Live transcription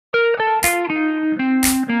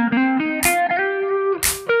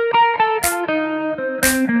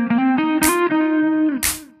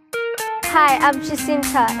Hi, I'm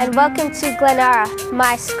Jacinta and welcome to Glen Eira,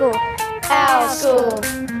 my school. Our school.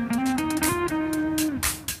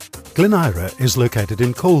 Glen Eira is located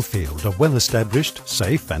in Caulfield, a well-established,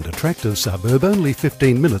 safe and attractive suburb only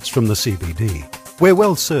 15 minutes from the CBD. We're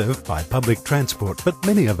well served by public transport, but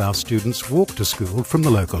many of our students walk to school from the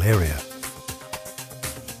local area.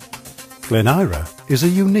 Glen Eira is a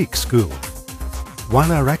unique school.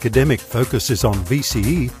 While our academic focus is on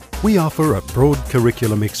VCE, we offer a broad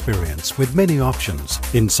curriculum experience with many options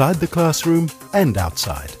inside the classroom and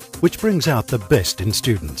outside, which brings out the best in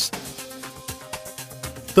students.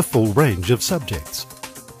 The full range of subjects.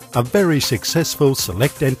 A very successful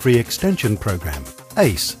Select Entry Extension program,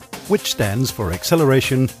 ACE, which stands for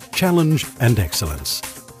Acceleration, Challenge and Excellence.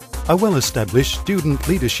 A well-established student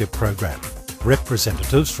leadership program.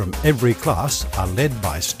 Representatives from every class are led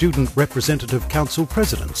by Student Representative Council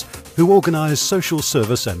Presidents who organise social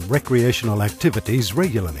service and recreational activities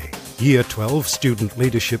regularly. Year 12 Student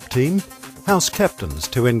Leadership Team, House Captains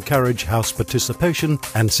to encourage house participation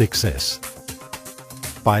and success.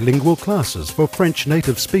 Bilingual classes for French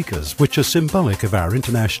native speakers, which are symbolic of our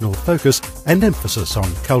international focus and emphasis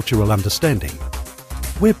on cultural understanding.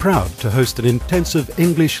 We're proud to host an intensive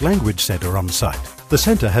English language centre on site. The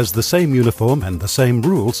centre has the same uniform and the same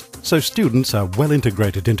rules, so students are well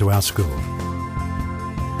integrated into our school.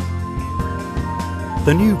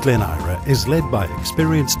 The new Glen Eira is led by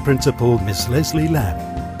experienced Principal Miss Leslie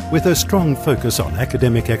Lamb, with a strong focus on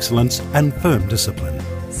academic excellence and firm discipline.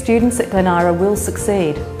 Students at Glen Eira will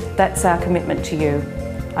succeed. That's our commitment to you.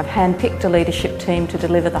 I've handpicked a leadership team to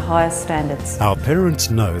deliver the highest standards. Our parents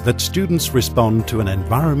know that students respond to an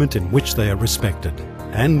environment in which they are respected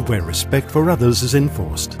and where respect for others is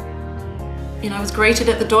enforced. I was greeted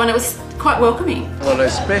at the door and it was quite welcoming. What I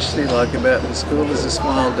especially like about the school is the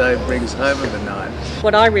smile Dave brings home of the night.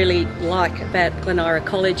 What I really like about Glen Eira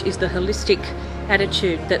College is the holistic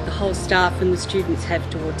attitude that the whole staff and the students have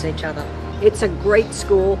towards each other. It's a great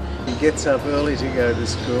school. He gets up early to go to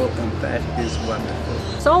school and that is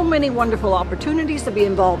wonderful. So many wonderful opportunities to be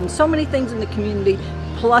involved in so many things in the community,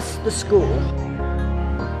 plus the school.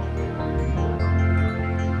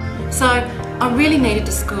 So I really needed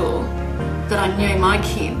a school that I knew my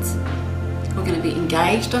kids were going to be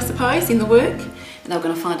engaged, I suppose, in the work, and they were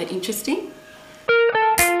going to find it interesting.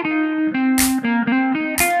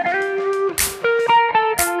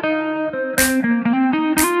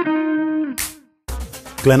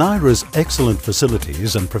 Glen Eira's excellent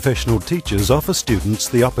facilities and professional teachers offer students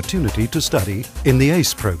the opportunity to study in the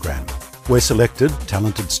ACE program, where selected,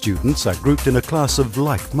 talented students are grouped in a class of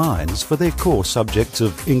like minds for their core subjects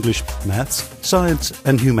of English, Maths, Science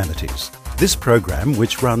and Humanities. This program,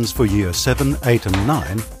 which runs for Year 7, 8 and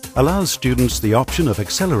 9, allows students the option of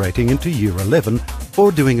accelerating into Year 11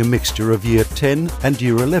 or doing a mixture of Year 10 and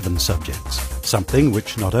Year 11 subjects, something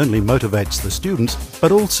which not only motivates the students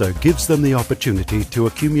but also gives them the opportunity to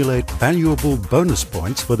accumulate valuable bonus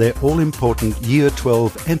points for their all-important Year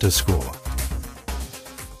 12 Enter score.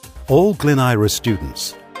 All Glen Eira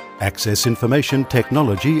students access information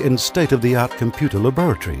technology in state-of-the-art computer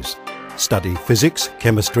laboratories, study physics,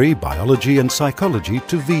 chemistry, biology and psychology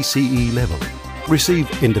to VCE level,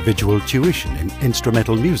 receive individual tuition in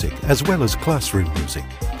instrumental music as well as classroom music,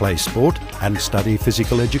 play sport and study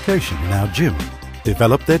physical education in our gym,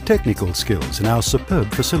 develop their technical skills in our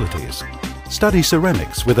superb facilities, study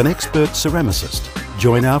ceramics with an expert ceramicist,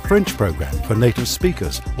 join our French program for native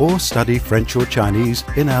speakers or study French or Chinese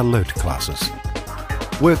in our LOTE classes,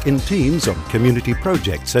 work in teams on community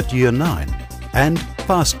projects at Year 9 and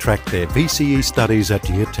fast-track their VCE studies at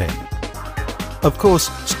Year 10. Of course,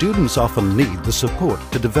 students often need the support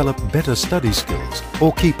to develop better study skills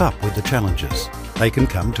or keep up with the challenges. They can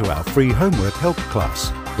come to our free homework help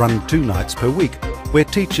class, run 2 nights per week, where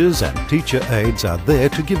teachers and teacher aides are there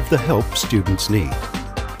to give the help students need.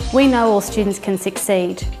 We know all students can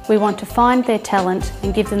succeed. We want to find their talent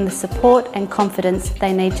and give them the support and confidence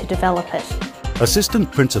they need to develop it.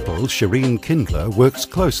 Assistant Principal Shireen Kindler works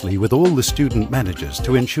closely with all the student managers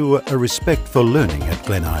to ensure a respect for learning at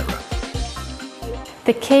Glen Eira.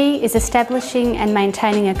 The key is establishing and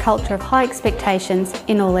maintaining a culture of high expectations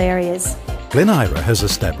in all areas. Glen Eira has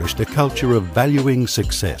established a culture of valuing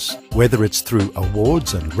success, whether it's through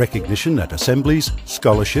awards and recognition at assemblies,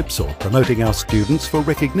 scholarships or promoting our students for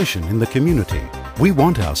recognition in the community. We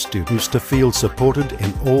want our students to feel supported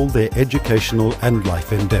in all their educational and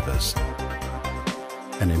life endeavours.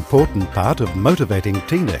 An important part of motivating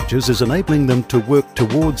teenagers is enabling them to work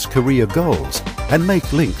towards career goals and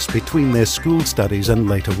make links between their school studies and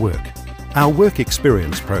later work. Our Work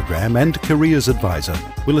Experience program and Careers Advisor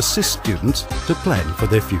will assist students to plan for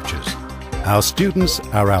their futures. Our students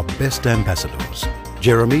are our best ambassadors.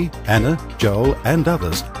 Jeremy, Anna, Joel and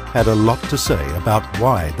others had a lot to say about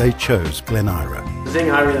why they chose Glen Eira. The thing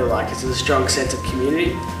I really like is there's a strong sense of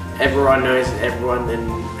community. Everyone knows everyone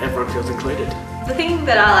and everyone feels included. The thing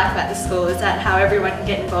that I like about the school is that how everyone can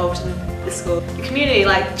get involved in the school. The community,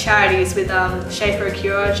 like charities with Shape for a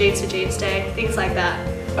Cure, Jeans for Jeans Day, things like that.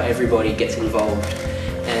 Everybody gets involved,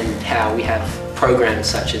 and how we have programs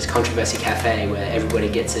such as Controversy Cafe where everybody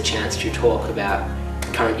gets a chance to talk about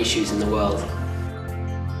current issues in the world.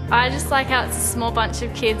 I just like how it's a small bunch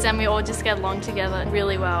of kids and we all just get along together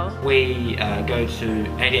really well. We go to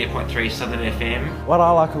 88.3 Southern FM. What I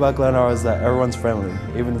like about Glen Eira is that everyone's friendly,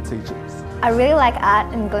 even the teachers. I really like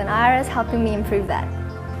art and Glen Eira is helping me improve that.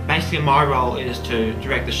 Basically my role is to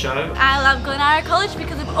direct the show. I love Glen Eira College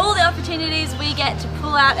because of all the opportunities we get to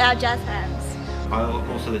pull out our jazz hands.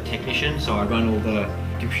 I'm also the technician, so I run all the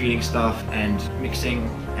computing stuff and mixing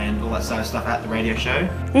and all that sort of stuff at the radio show.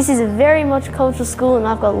 This is a very multicultural school and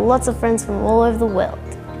I've got lots of friends from all over the world.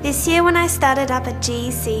 This year when I started up at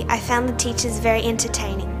GEC, I found the teachers very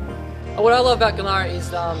entertaining. What I love about Glen Eira is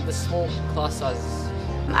the small class sizes.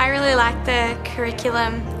 I really like the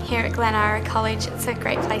curriculum here at Glen Eira College. It's a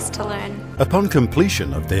great place to learn. Upon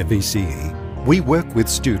completion of their VCE, we work with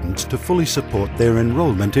students to fully support their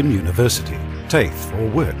enrolment in university, TAFE or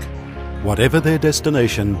work. Whatever their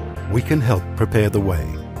destination, we can help prepare the way.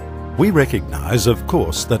 We recognise, of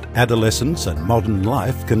course, that adolescence and modern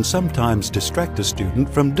life can sometimes distract a student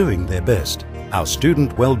from doing their best. Our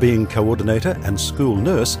Student Wellbeing Coordinator and School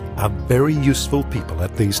Nurse are very useful people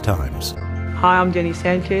at these times. Hi, I'm Jenny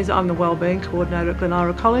Sanchez. I'm the Wellbeing Coordinator at Glen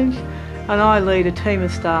Eira College, and I lead a team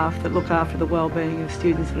of staff that look after the wellbeing of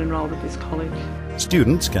students that enrol at this college.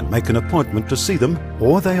 Students can make an appointment to see them,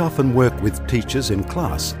 or they often work with teachers in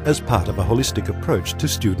class as part of a holistic approach to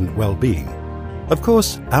student well-being. Of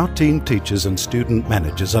course, our team teachers and student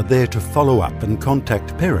managers are there to follow up and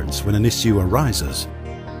contact parents when an issue arises.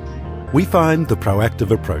 We find the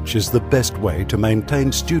proactive approach is the best way to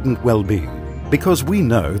maintain student well-being, because we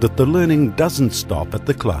know that the learning doesn't stop at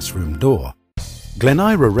the classroom door. Glen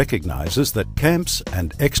Eira recognises that camps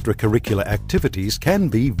and extracurricular activities can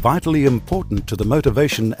be vitally important to the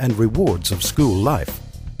motivation and rewards of school life,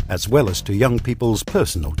 as well as to young people's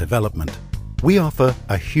personal development. We offer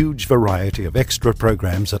a huge variety of extra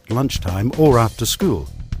programs at lunchtime or after school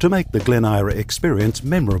to make the Glen Eira experience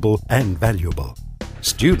memorable and valuable.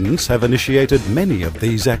 Students have initiated many of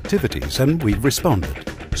these activities and we've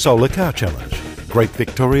responded. Solar Car Challenge, Great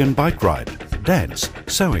Victorian Bike Ride, dance,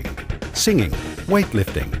 sewing, singing,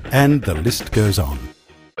 weightlifting, and the list goes on.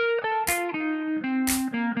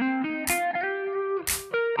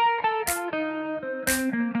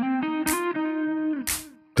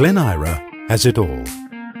 Glen Eira has it all.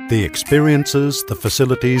 The experiences, the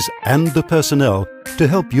facilities, and the personnel to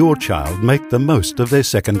help your child make the most of their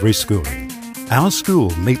secondary schooling. Our school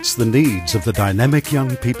meets the needs of the dynamic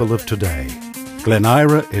young people of today. Glen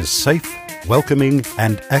Eira is safe, welcoming,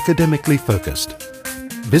 and academically focused.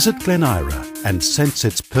 Visit Glen Eira and sense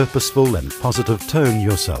its purposeful and positive tone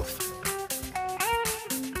yourself.